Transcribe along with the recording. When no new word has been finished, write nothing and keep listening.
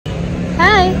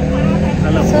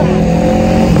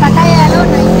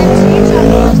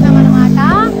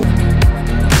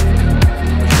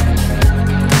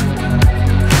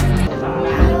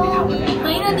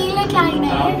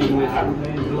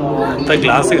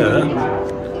Class కదా.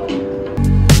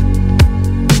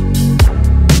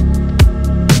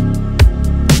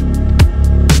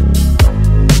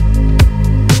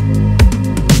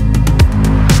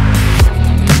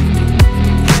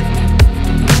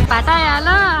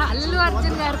 పటాయాలో అల్లు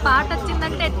అర్జున్ గారు పాట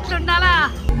వచ్చిందంటే ఎట్లుండాలా.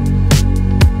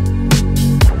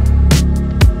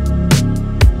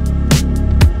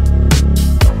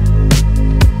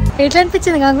 ఎట్లా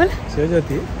అనిపించింది గంగుల్?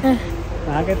 శివజ్యోతి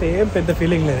నాకైతే ఏం పెద్ద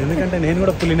ఫీలింగ్ లేదు, ఎందుకంటే నేను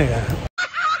కూడా పులినే కదా.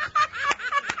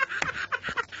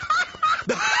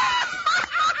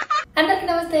 అందరికి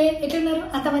నమస్తే, ఎట్లున్నారు?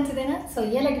 అంత మంచిదేనా? సో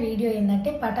ఇవాళ వీడియో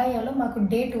ఏంటంటే పటాయాలో మాకు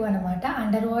డే 2 అనమాట.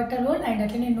 అండర్ వాటర్ వరల్డ్ అండ్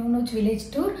అట్లనే నూనూచ్ విలేజ్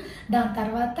టూర్, దాని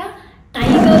తర్వాత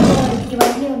టైగర్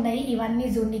ఇవన్నీ ఉన్నాయి. ఇవన్నీ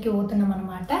జూన్కి పోతున్నాం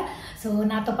అనమాట. సో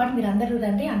నాతో పాటు మీరు అందరూ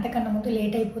రండి, అంతకన్నా ముందు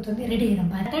లేట్ అయిపోతుంది. రెడీ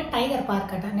అయినమాట. టైగర్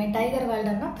పార్క్ అట, నేను టైగర్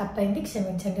వరల్డ్ అన్నా, తప్పైంది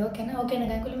క్షమించండి. ఓకేనా? ఓకేనా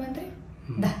గంగుల మంత్రి?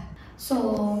 దా. సో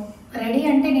రెడీ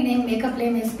అంటే నేనేం మేకప్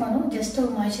ఏం వేసుకోను, just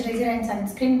moisturiser and sun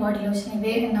screen, body lotion,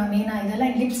 ఇవే నా మెయిన్ ఆయుధాలు,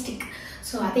 అండ్ లిప్స్టిక్.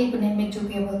 సో అదే ఇప్పుడు నేను మీకు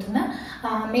చూపించబోతున్నా.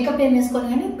 మేకప్ ఏం వేసుకోను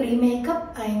కానీ pre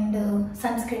makeup and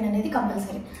sun screen అనేది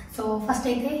కంపల్సరీ. సో ఫస్ట్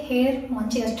అయితే హెయిర్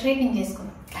మంచిగా స్ట్రైట్నింగ్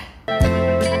చేసుకున్నాం.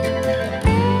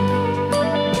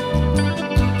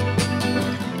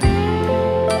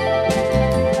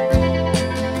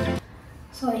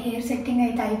 సో హెయిర్ సెట్టింగ్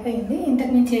అయితే అయిపోయింది,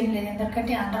 ఇంతకు మించి ఏం లేదు,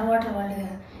 ఎందుకంటే అండర్ వాటర్ వాళ్ళు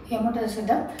ఏముంటుందో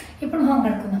చూద్దాం. ఇప్పుడు మనం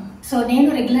కడుకుందాం. సో నేను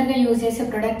రెగ్యులర్గా యూజ్ చేసే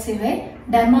ప్రొడక్ట్స్ ఇవే,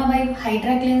 డర్మావైవ్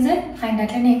హైడ్రా క్లెన్జర్ అండ్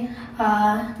అట్లనే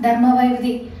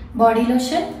డర్మావైవ్ది బాడీ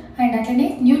లోషన్ అండ్ అట్లనే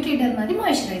న్యూట్రిడర్మాది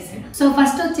మాయిశ్చరైజర్. సో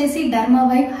ఫస్ట్ వచ్చేసి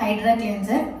డర్మావైవ్ Hydraa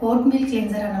cleanser, vote milk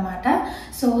cleanser అనమాట.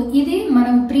 సో ఇది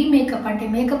మనం ప్రీ మేకప్ అంటే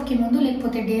మేకప్ కి ముందు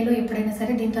లేకపోతే డేలో ఎప్పుడైనా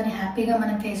సరే దీంతో హ్యాపీగా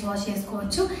మనం ఫేస్ వాష్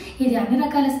చేసుకోవచ్చు. ఇది అన్ని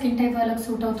రకాల స్కిన్ టైప్ వాళ్ళకి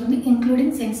సూట్ అవుతుంది,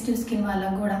 ఇంక్లూడింగ్ సెన్సిటివ్ స్కిన్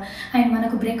వాళ్ళకి కూడా. అండ్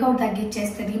మనకు బ్రేక్అవుట్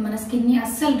తగ్గించేస్తుంది, మన స్కిన్ ని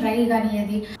అస్సలు డ్రై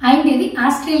కానియది. అండ్ ఇది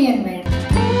ఆస్ట్రేలియన్ మేడ్.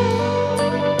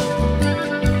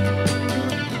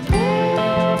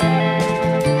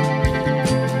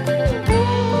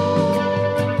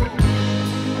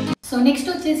 సో నెక్స్ట్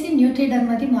వచ్చేసి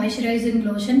న్యూట్రిడర్మాది moisturising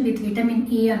lotion with vitamin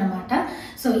E అనమాట.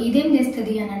 సో ఇదేం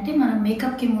చేస్తుంది అని అంటే మనం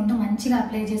మేకప్ కి ముందు మంచిగా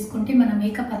అప్లై చేసుకుంటే మన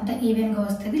మేకప్ అంతా ఈవెన్ గా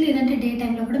వస్తుంది, లేదంటే డే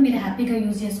టైంలో కూడా మీరు హ్యాపీగా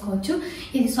యూజ్ చేసుకోవచ్చు.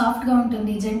 ఇది సాఫ్ట్ గా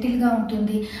ఉంటుంది, జెంటిల్ గా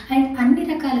ఉంటుంది, అండ్ అన్ని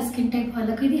రకాల స్కిన్ టైప్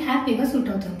వాళ్ళకు ఇది హ్యాపీగా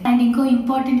సూట్ అవుతుంది. అండ్ ఇంకో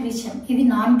ఇంపార్టెంట్ విషయం, ఇది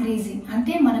నాన్ గ్రీజీ,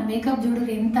 అంటే మన మేకప్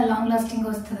చూడు ఎంత లాంగ్ లాస్టింగ్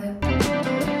వస్తుంది.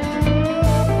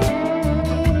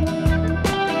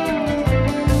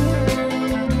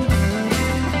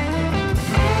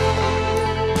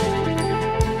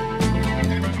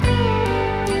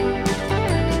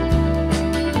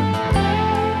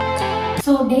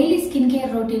 So daily skin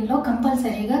care routine లో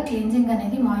కంపల్సరీగా క్లెన్జింగ్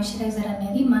అనేది, మాయిశ్చరైజర్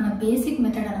అనేది మన బేసిక్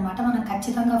మెథడ్ అనమాట, మనం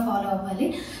ఖచ్చితంగా ఫాలో అవ్వాలి.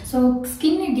 సో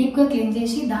స్కిన్ ని డీప్ గా క్లీన్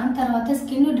చేసి దాని తర్వాత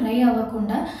స్కిన్ డ్రై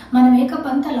అవ్వకుండా మన మేకప్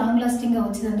అంతా లాంగ్ లాస్టింగ్ గా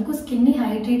వచ్చేందుకు స్కిన్ ని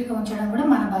హైడ్రేట్ గా ఉంచడం కూడా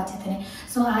మన బాధ్యతనే.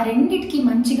 సో ఆ రెండింటికి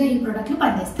మంచిగా ఈ ప్రొడక్ట్లు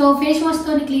పనిచేస్తాయి. సో ఫేస్ వాష్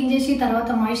తోని క్లీన్ చేసి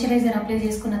తర్వాత మాయిశ్చరైజర్ అప్లై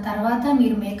చేసుకున్న తర్వాత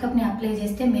మీరు మేకప్ ని అప్లై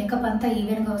చేస్తే మేకప్ అంతా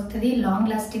ఈవెన్ గా వస్తుంది,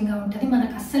 లాంగ్ లాస్టింగ్ గా ఉంటుంది,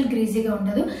 మనకు అస్సలు గ్రీజీగా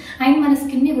ఉండదు, అండ్ మన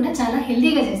స్కిన్ ని కూడా చాలా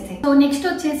హెల్దీగా చేస్తాయి. సో నెక్స్ట్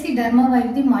వచ్చేసి డర్మావైవ్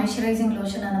ది మాయిశ్చరైజింగ్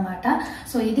లోషన్ అనమాట.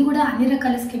 సో ఇది కూడా అన్ని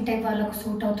రకాల స్కిన్ టైప్ వాళ్ళకు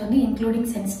సూట్ అవుతుంది,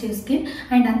 ఇంక్లూడింగ్ సెన్సిటివ్ స్కిన్.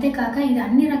 అండ్ అంతేకాక ఇది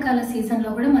అన్ని రకాల సీజన్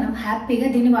లో కూడా మనం హ్యాపీగా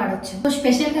దీన్ని వాడవచ్చు. సో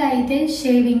స్పెషల్ గా అయితే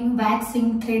షేవింగ్,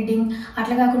 వ్యాక్సింగ్, థ్రెడ్డింగ్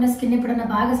అట్లా కాకుండా స్కిన్ ఎప్పుడన్నా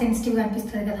బాగా సెన్సిటివ్ గా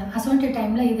అనిపిస్తుంది కదా, అటువంటి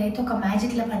టైంలో ఇదైతే ఒక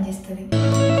మ్యాజిక్ లా పనిచేస్తుంది.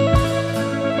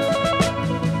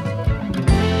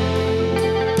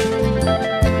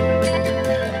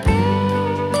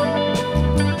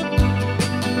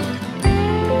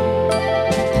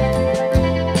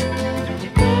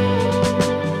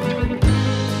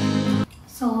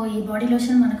 బాడీ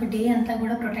లోషన్ మనకు డే అంతా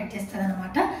కూడా ప్రొటెక్ట్ చేస్తుంది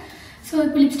అనమాట. సో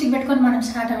ఇప్పుడు లిప్స్టిక్ పెట్టుకొని మనం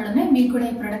స్టార్ట్ అవ్వడమే. మీకు కూడా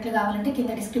ఈ ప్రొడక్ట్లు కావాలంటే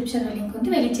కింద డిస్క్రిప్షన్ లో లింక్ ఉంది,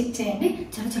 వెళ్ళి చెక్ చేయండి.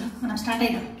 చలో చలో మనం స్టార్ట్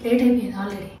అయిద్దాం, లేట్ అయిపోయింది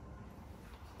ఆల్రెడీ.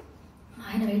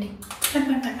 ఆయన waiting.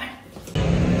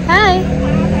 Hi.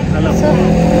 So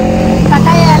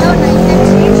పటాయాలో night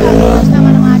street shopping వచ్చినాం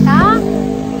అనమాట.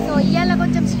 సో ఇవాళ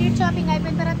కొంచెం స్ట్రీట్ షాపింగ్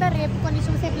అయిపోయిన తర్వాత రేపు కొన్ని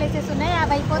చూసే ప్లేసెస్ ఉన్నాయి,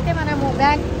 అవి అయిపోతే మనము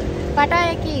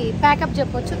పటాయాకి ప్యాకప్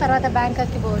చెప్పొచ్చు, తర్వాత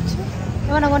బ్యాంకాక్కి పోవచ్చు.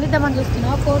 ఏమైనా కొనిద్దామని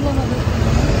చూస్తున్నావు, ఫోన్లో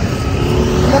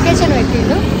లొకేషన్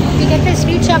పెట్టిండు, మీకైతే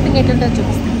స్ట్రీట్ షాపింగ్ ఎట్లుంటుందో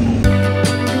చూపిస్తాను.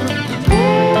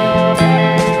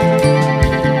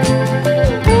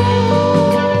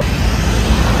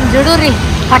 జుడూరి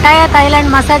పటాయా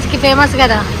థాయిలాండ్ మసాజ్కి ఫేమస్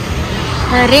కదా,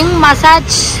 రింగ్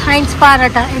మసాజ్ అండ్ స్పా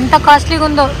అట. ఎంత కాస్ట్లీగా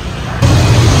ఉందో.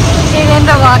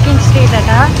 ఇదేంటో వాకింగ్ స్ట్రీట్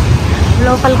అట,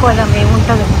 లోపలికి పోదాం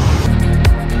ఏముంటుందో.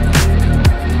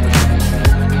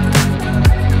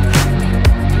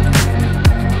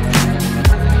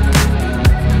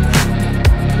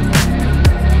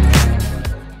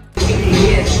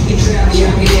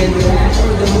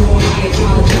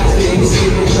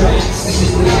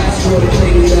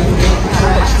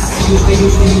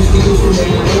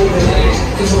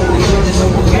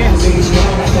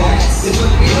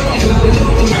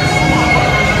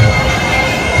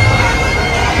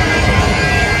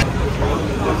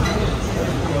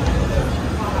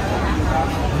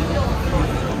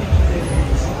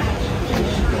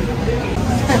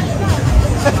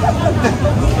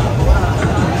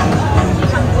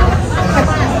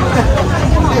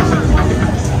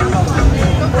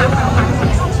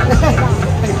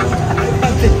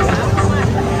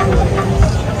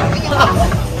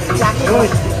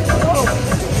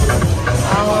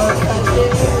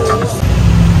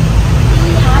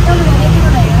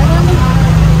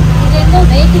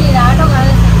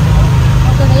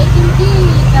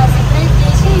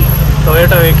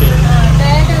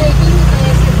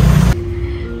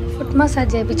 ఫుట్ మసాజ్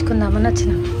చేయించుకుందామని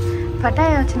వచ్చినాం.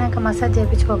 పటాయా వచ్చినాక మసాజ్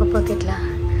చేయించుకోకపోతే ఇట్లా.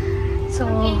 So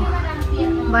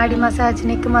body massage,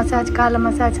 neck massage, కాళ్ళ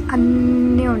మసాజ్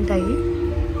అన్నీ ఉంటాయి.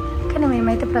 కానీ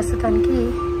మేమైతే ప్రస్తుతానికి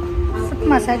ఫుట్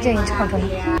మసాజ్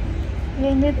చేయించుకుంటున్నాం.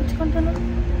 ఏం చేయించుకుంటున్నాం?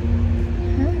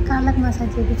 కాళ్ళకు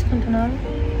మసాజ్ చేయించుకుంటున్నావు.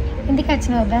 ఇంటికి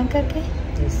వచ్చినావు బ్యాంకాక్కి?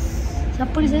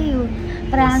 అప్పుడు చెయ్యు.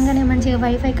 రాగానే మంచిగా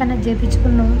వైఫై కనెక్ట్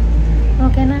చేయించుకున్నావు.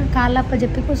 ఓకేనా? కాళ్ళప్ప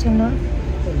చెప్పి కూర్చున్నావు.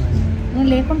 నేను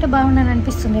లేకుంటే బాగున్నాను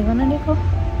అనిపిస్తుంది ఏమన్నా నీకు?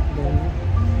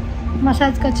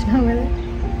 మసాజ్కి వచ్చినావు కదా.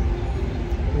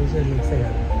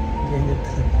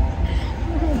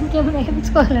 ఇంకేమైనా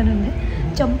వేయించుకోవాలని ఉంది.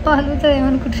 చంపాలుతో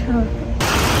ఏమనుకుంటున్నావు?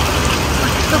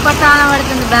 పట్టాన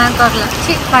పడుతుంది బ్యాంకాక్లో,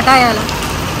 పటాయాలో.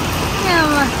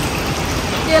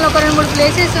 ఇలా ఒక 2-3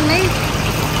 ప్లేసెస్ ఉన్నాయి.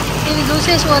 ఇవి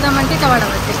చూసేసి పోదామంటే ఇట్లా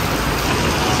పడవచ్చు.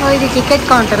 సో ఇది టికెట్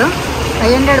కౌంటరు.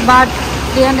 500 బాట్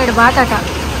 300 బాట్ అట.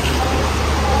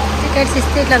 టికెట్స్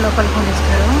ఇస్తే ఇట్లా లోపలికి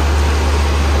పంపిస్తారు.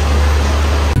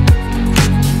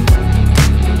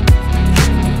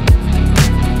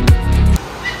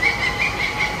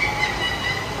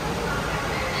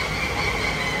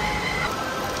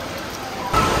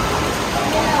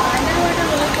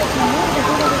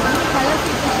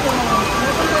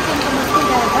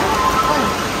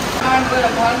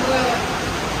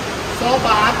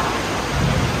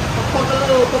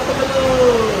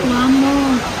 మామో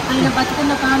ఆయన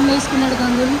బతుకున్న పాము వేసుకున్నాడు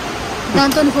గంగులు.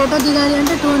 దాంతో ఫోటో దిగాలి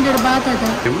అంటే 200 బాత్ అట.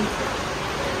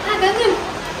 గంగులు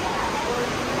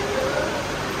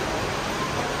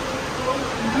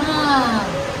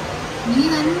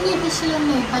మీవన్నీ ఫిష్లు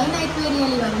ఉన్నాయి. పైన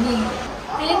అక్వేరియాలు ఇవన్నీ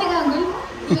ఏంటి గంగులు?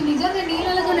 ఇవి నిజంగా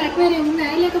నీళ్ళలో కొన్ని అక్వేరియం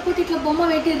ఉన్నాయి, లేకపోతే ఇట్లా బొమ్మ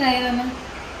పెట్టిర్రా ఏదన్నా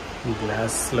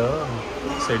గ్లాస్లో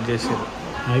సెట్ చేసారు.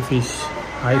 Hi fish,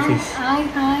 hi fish, hi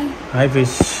hi hi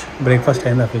fish. Breakfast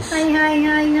అయిందా fish? Hi hi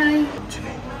hi hi.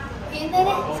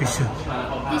 ఏంటది? ఫిష్.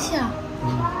 ఫిషా?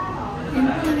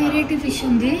 ఎంత వెరైటీ ఫిష్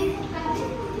ఉంది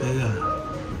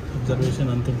అబ్జర్వేషన్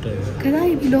అంత ఉంటుంది కదా.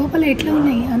 ఇవి లోపల ఎట్లా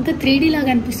ఉన్నాయి? అంత 3D లాగా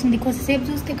అనిపిస్తుంది. కొంతసేపు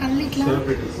చూస్తే కళ్ళు ఇట్లా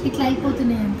ఇట్లా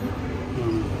అయిపోతున్నాయి అంత.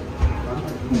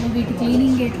 వీటి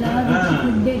క్లీనింగ్ ఎట్లా, వీటి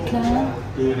ఫుడ్ ఎట్లా,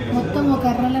 మొత్తం ఒక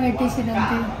కర్రలో పెట్టేసారు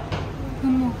అంతే.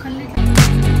 కళ్ళు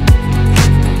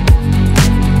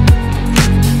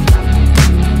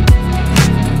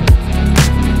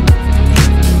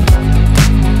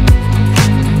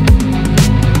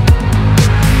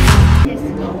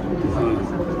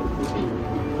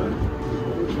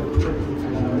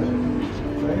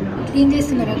క్లీన్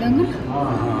చేస్తున్నారా గంగు?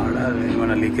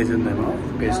 ఏమైనా లీకేజ్ ఉందేమో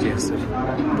పేస్ట్ చేస్తారు.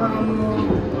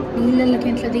 నీళ్ళకి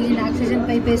ఎట్లా దిగి ఆక్సిజన్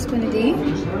పైప్ వేసుకుని దిగి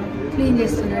క్లీన్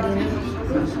చేస్తున్నాడు.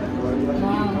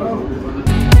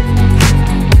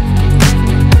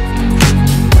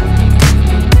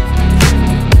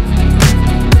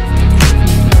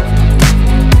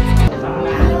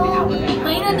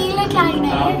 పైన నీళ్ళు ఎట్లా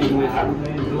ఆగినాయి?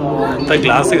 అంత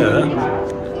గ్లాస్ కదా.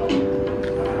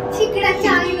 ఇక్కడ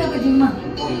చాయ్ ఒక జిమ్మ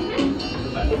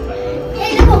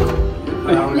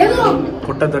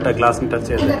పుట్టదట గ్లాస్ని టచ్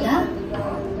చేయాలి.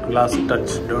 గ్లాస్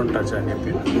టచ్, డోంట్ టచ్ అని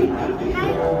చెప్పి.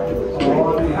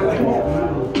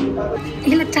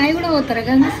 ఇలా చాయ్ కూడా పోతారా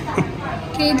కదా?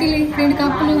 కేజీలు 2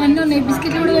 కప్పులు అన్నీ ఉన్నాయి.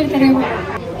 బిస్కెట్లు కూడా పెడతారేమో.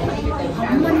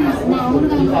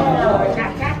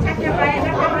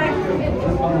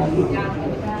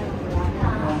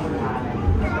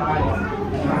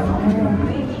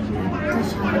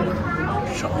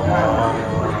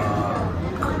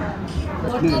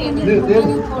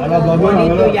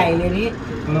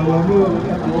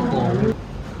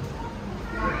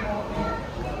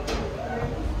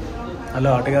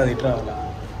 అలా అటు కాదు, ఇట్లా అలా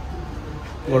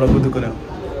గొడవ గుద్దుకున్నాం.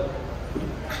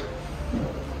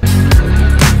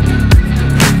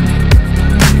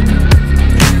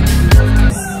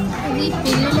 ఇది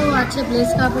పిల్లలు ఆ వచ్చే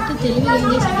ప్లేస్ కాబట్టి తెలివి ఏం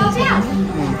చేసి ప్లేస్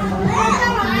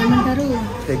ఏమంటారు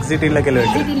ఎగ్జిట్ ఇళ్ళకి వెళ్ళి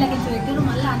పెట్టారు.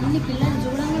 మళ్ళీ అన్ని పిల్లలు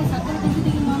చూడంగానే సక్కగా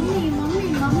తిరిగి మమ్మీ మమ్మీ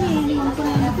మమ్మీ అని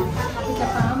అనుకునేందుకు ఇట్లా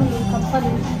పాములు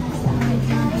కప్పలు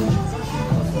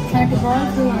ఇట్లాంటి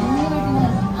బాల్స్ అన్నీ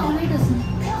పెట్టినారు. లైట్ వస్తుంది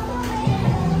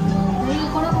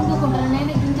కూడా కొనుక్కుంటారు.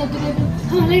 నేను ఇంత చెప్పలేదు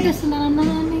లైట్ వస్తున్నాను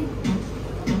అన్నదాన్ని.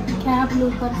 క్యాప్లు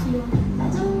పర్సులు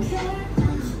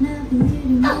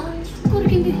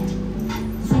కొరికింది.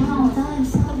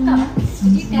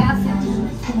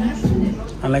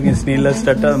 అలాగే స్నీల్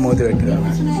వచ్చేటట్టు అది మూతి పెట్టిరా.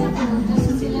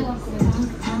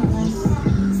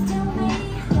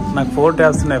 నాకు 4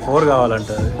 ట్యాబ్స్ ఉన్నాయి, 4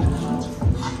 కావాలంటే అది.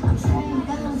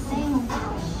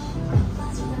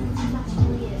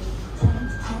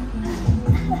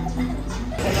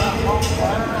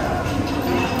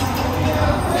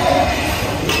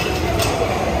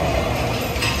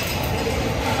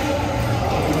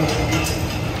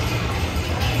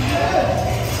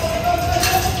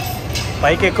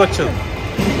 పైకి ఎక్కొచ్చు.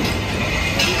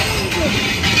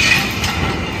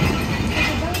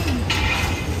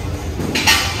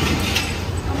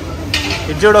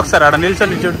 ఇది చూడు ఒకసారి, ఆడ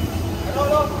నిల్చొని చూడు.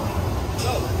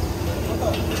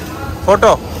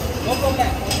 ఫోటో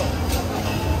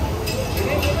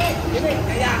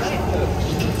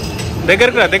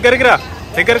దగ్గరికి రా, దగ్గరికి రా,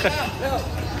 దగ్గరికి రా.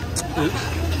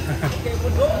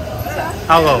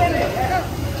 అవు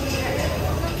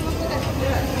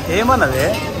ఏమన్నది?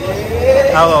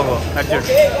 అవు అవు అది చూడు.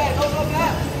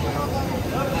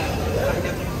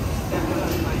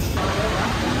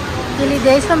 ఈ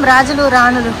దేశం రాజులు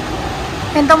రాణులు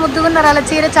ఎంత ముద్దుగున్నారు. అలా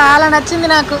చీర చాలా నచ్చింది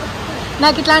నాకు.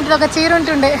 ఇట్లాంటిది ఒక చీర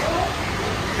ఉంటుండే.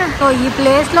 సో ఈ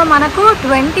ప్లేస్లో మనకు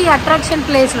 20 అట్రాక్షన్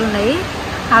ప్లేస్లు ఉన్నాయి.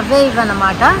 అవే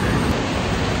ఇవన్నమాట.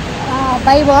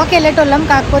 బై వాక్ వెళ్ళేటోళ్ళం,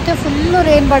 కాకపోతే ఫుల్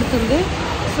రెయిన్ పడుతుంది.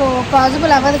 సో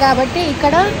పాసిబుల్ అవ్వదు కాబట్టి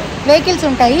ఇక్కడ వెహికల్స్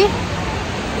ఉంటాయి.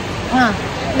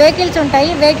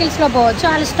 వెహికల్స్లో పోవచ్చు.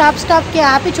 వాళ్ళు స్టాప్కి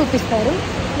ఆపి చూపిస్తారు.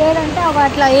 లేదంటే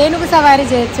అట్లా ఏనుగు సవారీ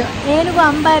చేయొచ్చు. ఏనుగు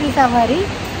అంబారీ సవారీ.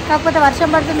 కాకపోతే వర్షం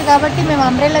పడుతుంది కాబట్టి మేము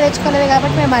అంబ్రెల్లా తెచ్చుకోలేదు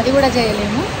కాబట్టి మేము అది కూడా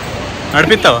చేయలేము.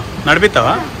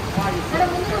 నడిపిస్తావా?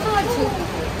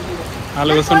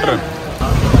 వాళ్ళు కూర్చుంటారు.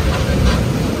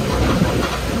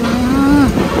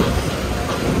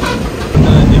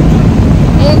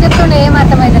 ఏం చెప్తుండే ఏం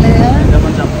అర్థమైతలేదు.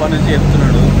 అప్పటి నుంచి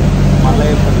చెప్తున్నాడు, మళ్ళీ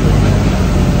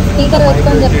స్పీకర్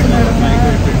పెట్టుకొని చెప్తున్నాడు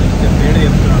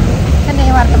కానీ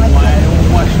ఏం అర్థమైతలేదు.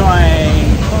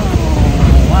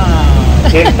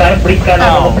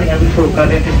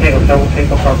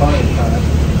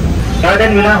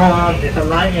 Garden Villa Hall is a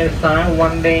line inside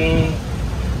one day.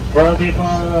 Well,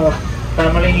 people,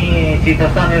 family,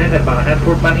 Jyothakka is about a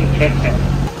food money check.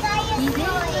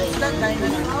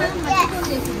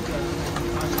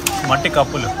 మట్టి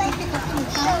కప్పులు.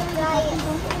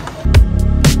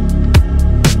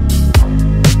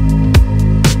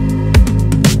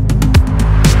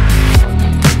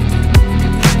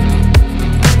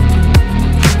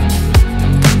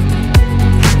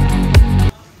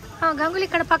 గంగులు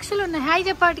ఇక్కడ పక్షులు ఉన్నాయి. హాయ్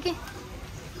చెప్పాటికి.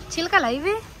 చిలకలా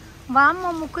ఇవి? వామ్మ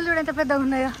ముక్కులు చూడ ఎంత పెద్దగా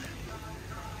ఉన్నాయో.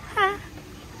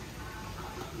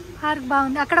 పార్క్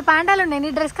బాగుంది. అక్కడ పాండాలు ఉన్నాయి. నీ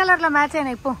డ్రెస్ కలర్లో మ్యాచ్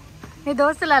అయినాయి. పో నీ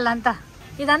దోస్తులంతా.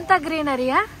 ఇదంతా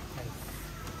గ్రీనరీయా?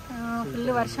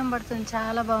 ఫుల్ వర్షం పడుతుంది.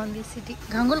 చాలా బాగుంది సిటీ.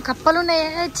 గంగులు కప్పలు ఉన్నాయి.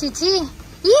 చిచి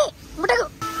ఈ ముటకు.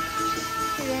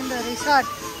 ఇదేందో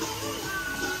రిసార్ట్.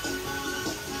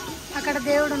 అక్కడ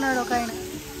దేవుడు ఉన్నాడు ఒక ఆయన.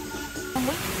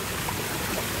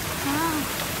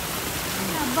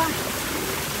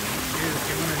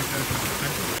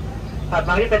 Thật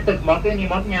mớiเป็นตึกมอสที่มี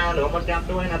มอสยาวหรือมอสยักษ์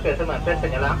ด้วยนะเปรียบเสมือนเป็นสั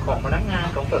ญลักษณ์ของพนักงาน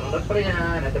ของสวนรถไฟน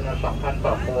ะจำนวน 2,000 ก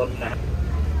ว่าคนนะ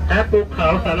ถ้าภูเขา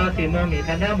สาราสีม่วงมีแพ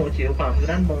นด้าหมูจิ๋วขวางอยู่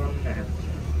ด้านบนนะครับ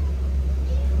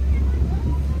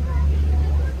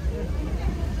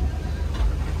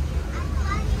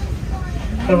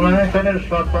ตรงนั้นใช้ในร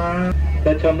ถไฟจ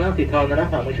ะชมร่างสีทองในด้าน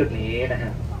ขวามือชุดนี้นะฮ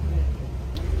ะ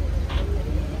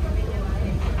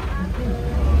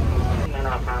นาน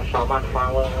าพันสองมันฟ้า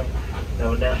เวอร์เร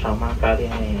าได้สามารถการที่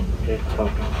ให้เด็กสอบ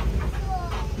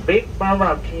บิ๊กบ้าแบ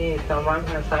บที่สามารถ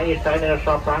ใช้ในส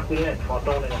อบปาร์ควิลเลจฟอโ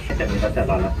ต้เลยจะมีก็จะ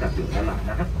รอรับจากอยู่ด้านหลัง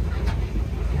นะครับ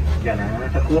อย่านะ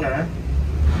สักครู่นะ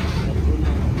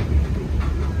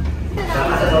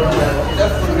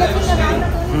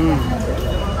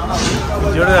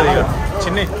చూడదు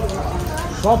చిన్ని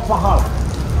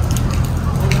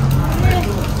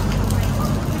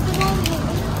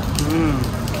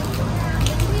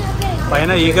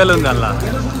పైన ఈగల్ ఉంది అలా.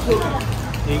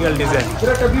 Eagle design.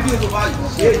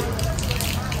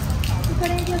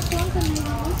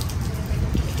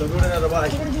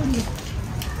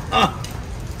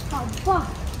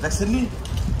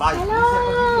 హలో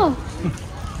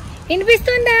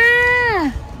వినిపిస్తుందా?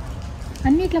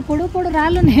 అన్ని ఇట్లా పొడు పొడు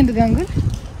రాళ్ళు ఉన్నాయి ఎందుకు గంగు?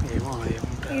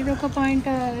 ఇది ఒక పాయింట్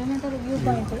ఏమంటారు, వ్యూ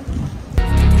పాయింట్.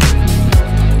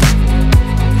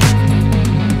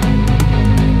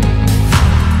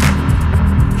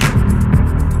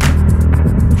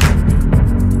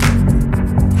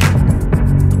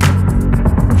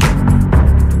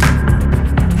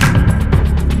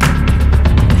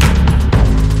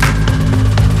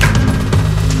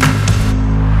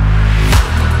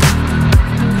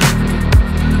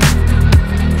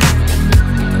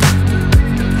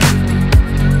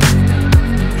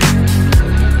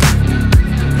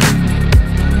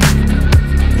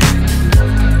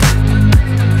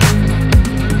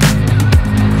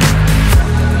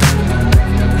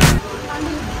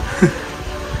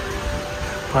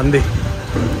 పంది,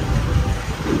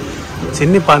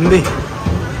 చిన్ని పంది,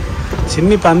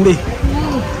 చిన్ని పంది,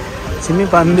 చిన్ని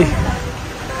పంది.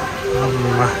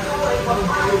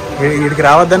 వీడికి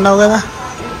రావద్దన్నావు కదా,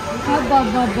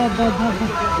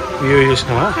 వ్యూ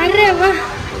చూసినావా?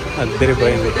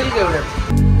 అద్దరిపోయింది.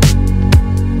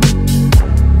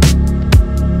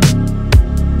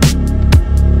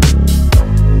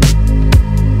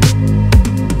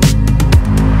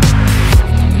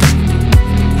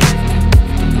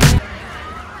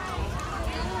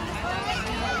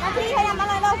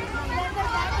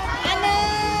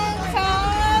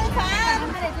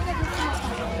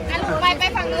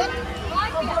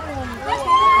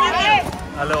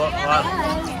 Hello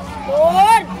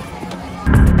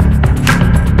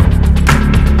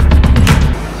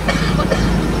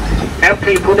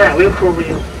Every Buddha will prove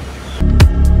you.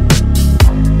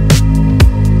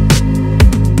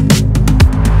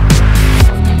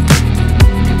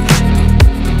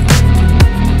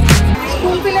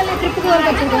 School పిల్లలు ట్రిప్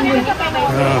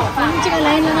మంచిగా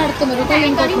లైన్ లో నడుతున్నారు.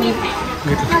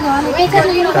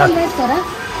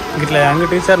 ఇట్లా యంగ్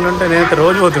టీచర్లు ఉంటే నేనైతే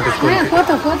రోజు పోతుంటే స్కూల్.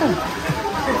 ఫోటో ఫోటో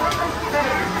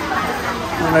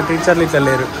మన టీచర్లు ఇట్లా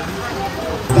లేరు.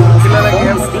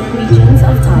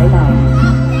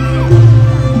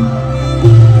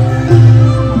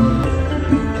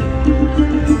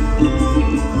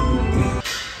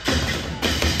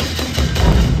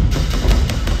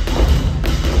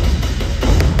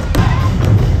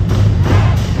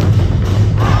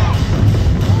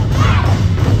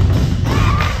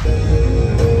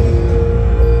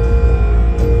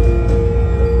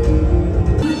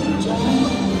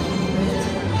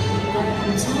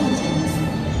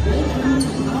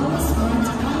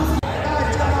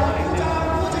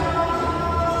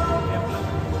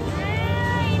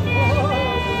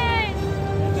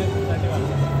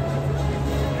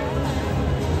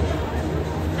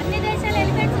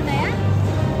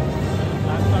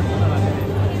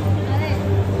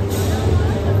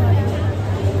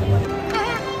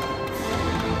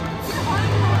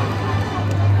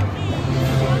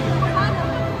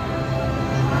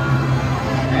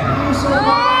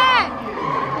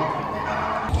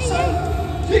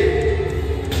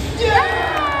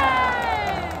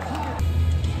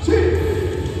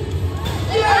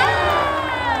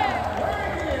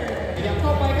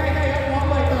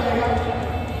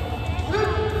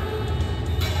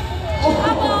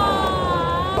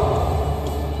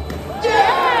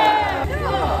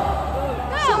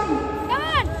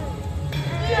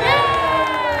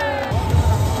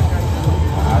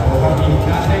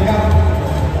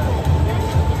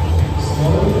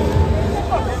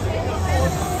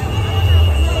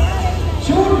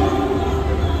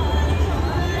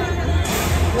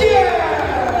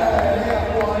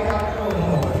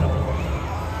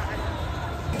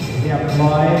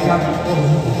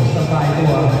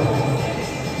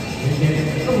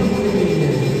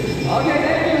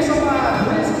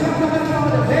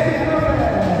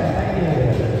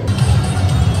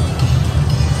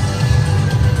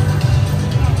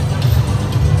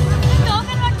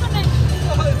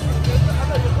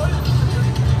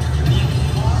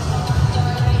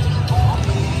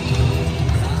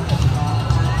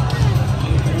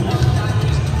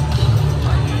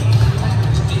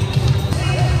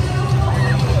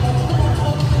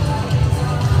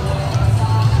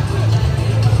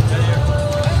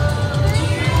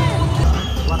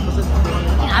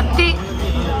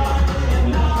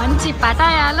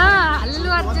 పటాయాలో అల్లు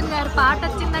అర్జున్ గారి పాట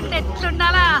వచ్చిందంటే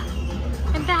ఎట్లుండాలా,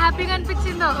 ఎంత హ్యాపీగా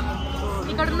అనిపించిందో.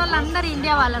 ఇక్కడ ఉన్న వాళ్ళందరూ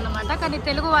ఇండియా వాళ్ళు అన్నమాట, కానీ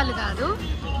తెలుగు వాళ్ళు కాదు.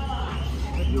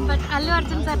 But Allu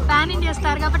Arjun sir pan India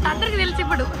star కాబట్టి అందరికి తెలిసి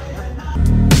ఇప్పుడు.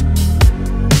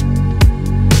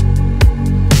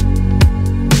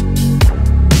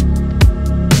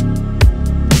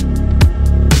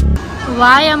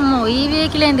 వాయమ్మో, ఈ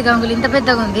వెహికల్ ఏంది గంగులు ఇంత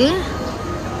పెద్దగా ఉంది?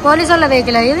 పోలీసు వాళ్ళ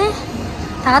వెహికల్ ఇది.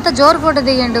 తాత జోరు ఫోటో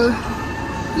దిగిండు.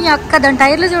 ఈ అక్క దాని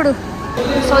టైర్లు చూడు.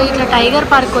 సో ఇట్లా టైగర్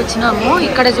పార్క్ వచ్చినాము.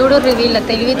 ఇక్కడ చూడు వీళ్ళ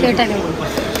తెలివితేటని.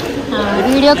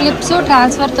 వీడియో క్లిప్స్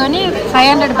ట్రాన్స్ఫర్తోని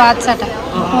 500 బాత్స్ అట.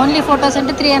 ఓన్లీ ఫొటోస్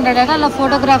అంటే 300 అట. అలా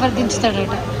ఫోటోగ్రాఫర్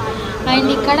దించుతాడట. అండ్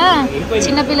ఇక్కడ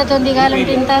చిన్నపిల్లతో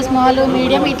దిగాలంటే ఇంత స్మాల్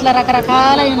మీడియం ఇట్లా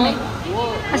రకరకాలవి ఉన్నాయి.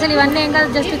 అసలు ఇవన్నీ ఏం కాదు,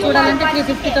 జస్ట్ చూడాలంటే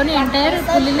 350తోని ఎంటైర్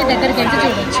పుల్లిని దగ్గరికి వెళ్తే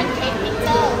చూడవచ్చు.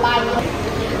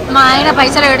 మా ఆయన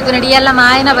పైసలు పెడుతున్నాడు. ఇవాళ మా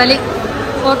ఆయన బలి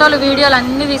ఫోటోలు వీడియోలు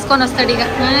అన్నీ తీసుకొని వస్తాడు. ఇక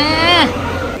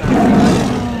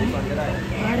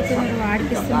ఆడుతున్నారు,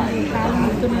 ఆడిపిస్తున్నారు, కాలు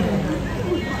ముడుతున్నారు.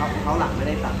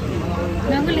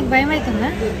 నీకు భయం అవుతుందా?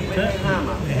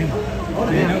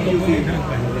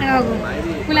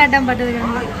 పూల అడ్డం పడ్డది కదా.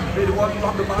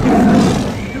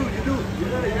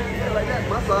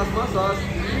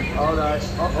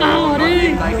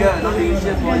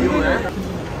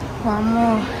 అమ్మో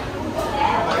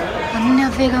అన్నీ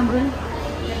అవే గంగులు.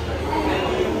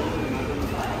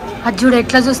 అది చూడు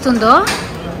ఎట్లా చూస్తుందో.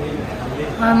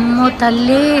 అమ్మో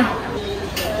తల్లి,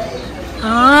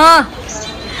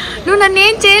 నువ్వు నన్ను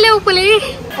ఏం చేయలేవు పులి.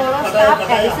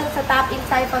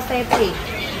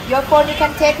 Your phone you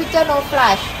can take picture, no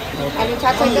flash, and you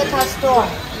touch the touch stone.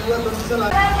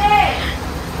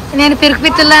 నేను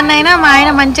పిరుకుపిత్తులన్నైనా మా ఆయన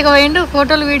మంచిగా పోయిండు.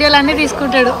 ఫోటోలు వీడియోలు అన్నీ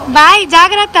తీసుకుంటాడు. బాయ్,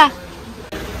 జాగ్రత్త.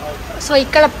 సో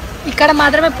ఇక్కడ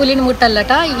మాత్రమే పులిని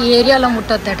ముట్టాలట, ఈ ఏరియాలో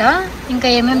ముట్టొద్దట. ఇంకా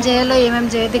ఏమేమి చేయాలో ఏమేమి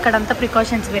చేయొద్దు ఇక్కడంతా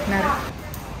ప్రికాషన్స్ పెట్టినారు.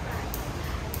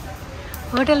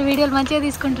 ఫోటోలు వీడియోలు మంచిగా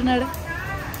తీసుకుంటున్నాడు.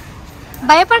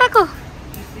 భయపడకు.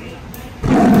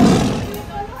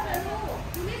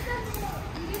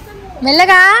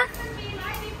 మెల్లగా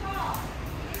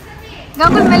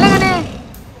గంగులు, మెల్లగానే.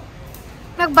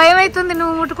 నాకు భయం అవుతుంది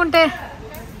నువ్వు ముట్టుకుంటే.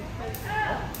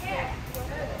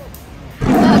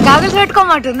 గాగుల్స్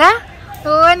పెట్టుకోమంటుందా?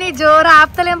 ఓ నీ జోరు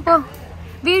ఆపుతలేం పో.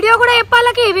 వీడియో కూడా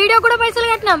చెప్పాలకి, వీడియో కూడా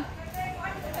పైసలు కట్టినాం.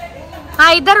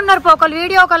 ఇద్దరున్నారు పోకలు,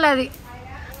 వీడియో ఒకళ్ళు. అది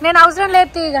నేను అవసరం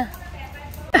లేదు. ఇక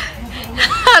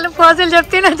వాళ్ళు పోజులు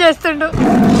చెప్తేనే చేస్తుండు.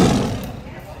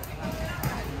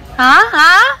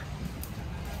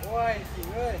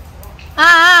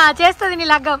 చేస్తుంది నీ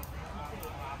లగ్గం.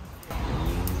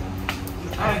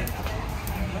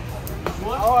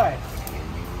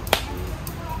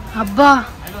 అబ్బా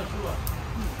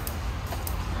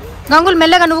గంగులు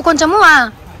మెల్లగా, నువ్వు కొంచెము.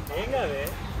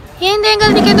 ఏందేం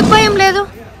కదా, నీకు ఎందుకు భయం లేదు?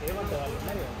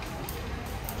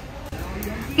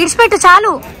 ఇడిచిపెట్టు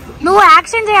చాలు. నువ్వు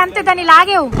యాక్షన్ చేయి అంతే, దాన్ని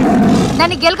లాగేవు.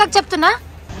 దాన్ని గెలకకు చెప్తున్నా.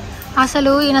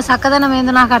 అసలు ఈయన చక్కదనం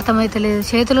ఏందో నాకు అర్థమైతలేదు.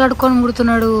 చేతులు కడుక్కొని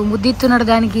ముడుతున్నాడు, ముద్దిస్తున్నాడు,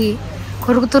 దానికి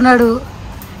కొరుకుతున్నాడు.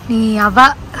 నీ అవ్వ,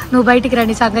 నువ్వు బయటికి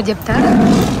రండి సంగతి చెప్తా.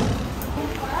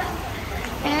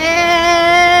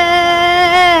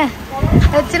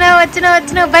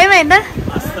 వచ్చినావు భయం అయిందా?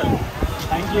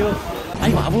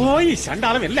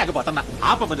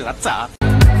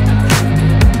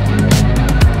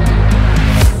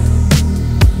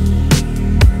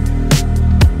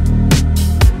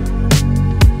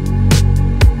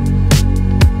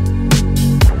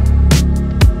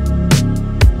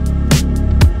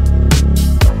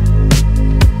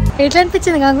 ఎట్లా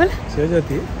అనిపించింది గంగుల్?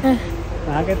 శివజ్యోతి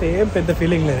నాకైతే ఏం పెద్ద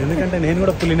ఫీలింగ్ లేదు, ఎందుకంటే నేను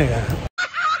కూడా పులినే కదా.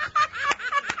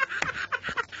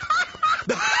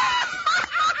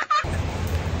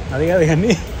 అది కాదు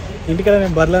కానీ ఇంటికదా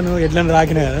నేను బర్రెలను ఎడ్లను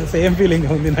రాకినా కదా, సేమ్ ఫీలింగ్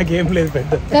ఉంది. నాకేం లేదు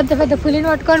పెద్ద పెద్ద పులిని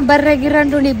పట్టుకొని బర్రె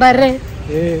గిర్రంటుండి. బర్రె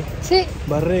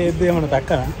బర్రె ఎద్దు ఏమన్నా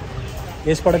తక్క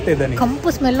వేసి పడతే దాన్ని కంపు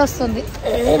స్మెల్ వస్తుంది.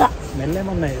 స్మెల్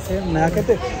ఏమన్నా సేమ్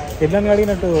నాకైతే ఎడ్లను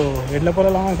కడిగినట్టు ఎడ్ల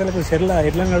పొలాల అసలు చెర్ల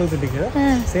ఎడ్లను కడుగుతుంది కదా,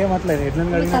 సేమ్ అట్లా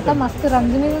ఎడ్లను కడిగినట్టు. మస్తు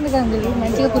రంగు మీద ఉంది గంగులు,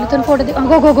 మంచిగా పులితో ఫోటో.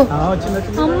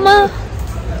 అమ్మా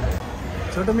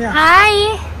చూడు. హాయ్.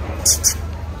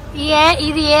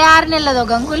 ఇది ఏ 6 నెలలదో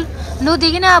గంగుల్? నువ్వు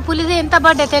దిగిన పులిది ఎంత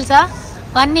బర్త్డే తెలుసా?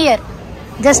 1 year.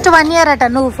 జస్ట్ 1 year అట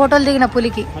నువ్వు ఫోటోలు దిగిన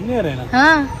పులికి. 1 year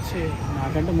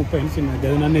నాకంటే 30 చిన్న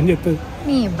నన్ను ఏం చెప్తుంది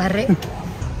నీ బర్రె.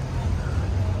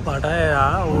 పటాయా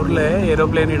ఊర్లో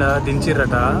ఏరోప్లేన్ ఇడ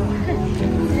దించిర్రట.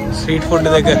 స్ట్రీట్ ఫుడ్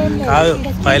దగ్గర కాదు,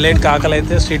 పైలట్ కాకలు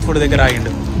అయితే స్ట్రీట్ ఫుడ్ దగ్గర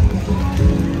ఆగిండు.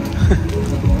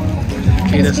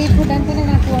 స్ట్రీట్ ఫుడ్ అంటేనే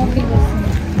నాకు వాకింగ్ వస్తుంది.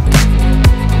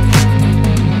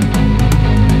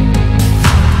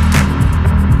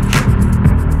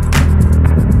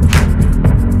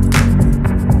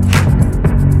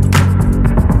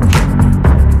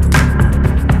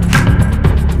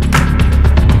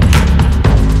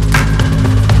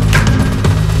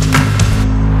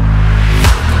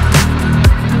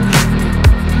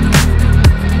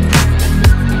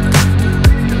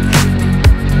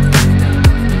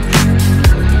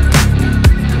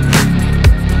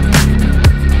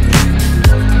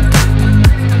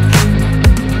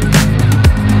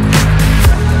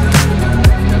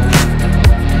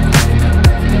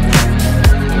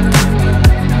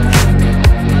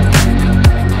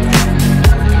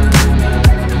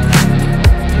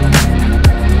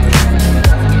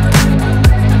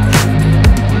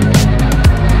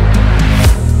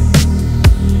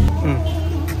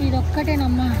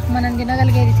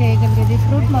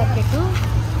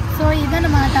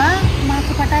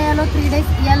 3 days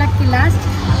ఇవాళకి లాస్ట్.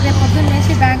 రేపు పొద్దున్న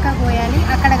లేచి బ్యాంకాక్ పోయాలి,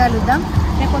 అక్కడ కలుద్దాం.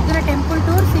 రేపు పొద్దున టెంపుల్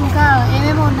టూర్స్ ఇంకా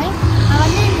ఏమేమో ఉన్నాయి,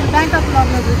 అవన్నీ బ్యాంకాక్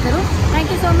బ్లాగ్లో చూస్తారు.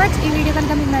 Thank you so much. ఈ వీడియో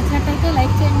కనుక మీకు నచ్చినట్టయితే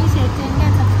లైక్ చేయండి, షేర్ చేయండి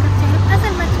అండ్ సబ్స్క్రైబ్ చేయండి.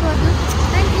 అసలు మర్చిపోవద్దు.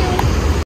 Thank you.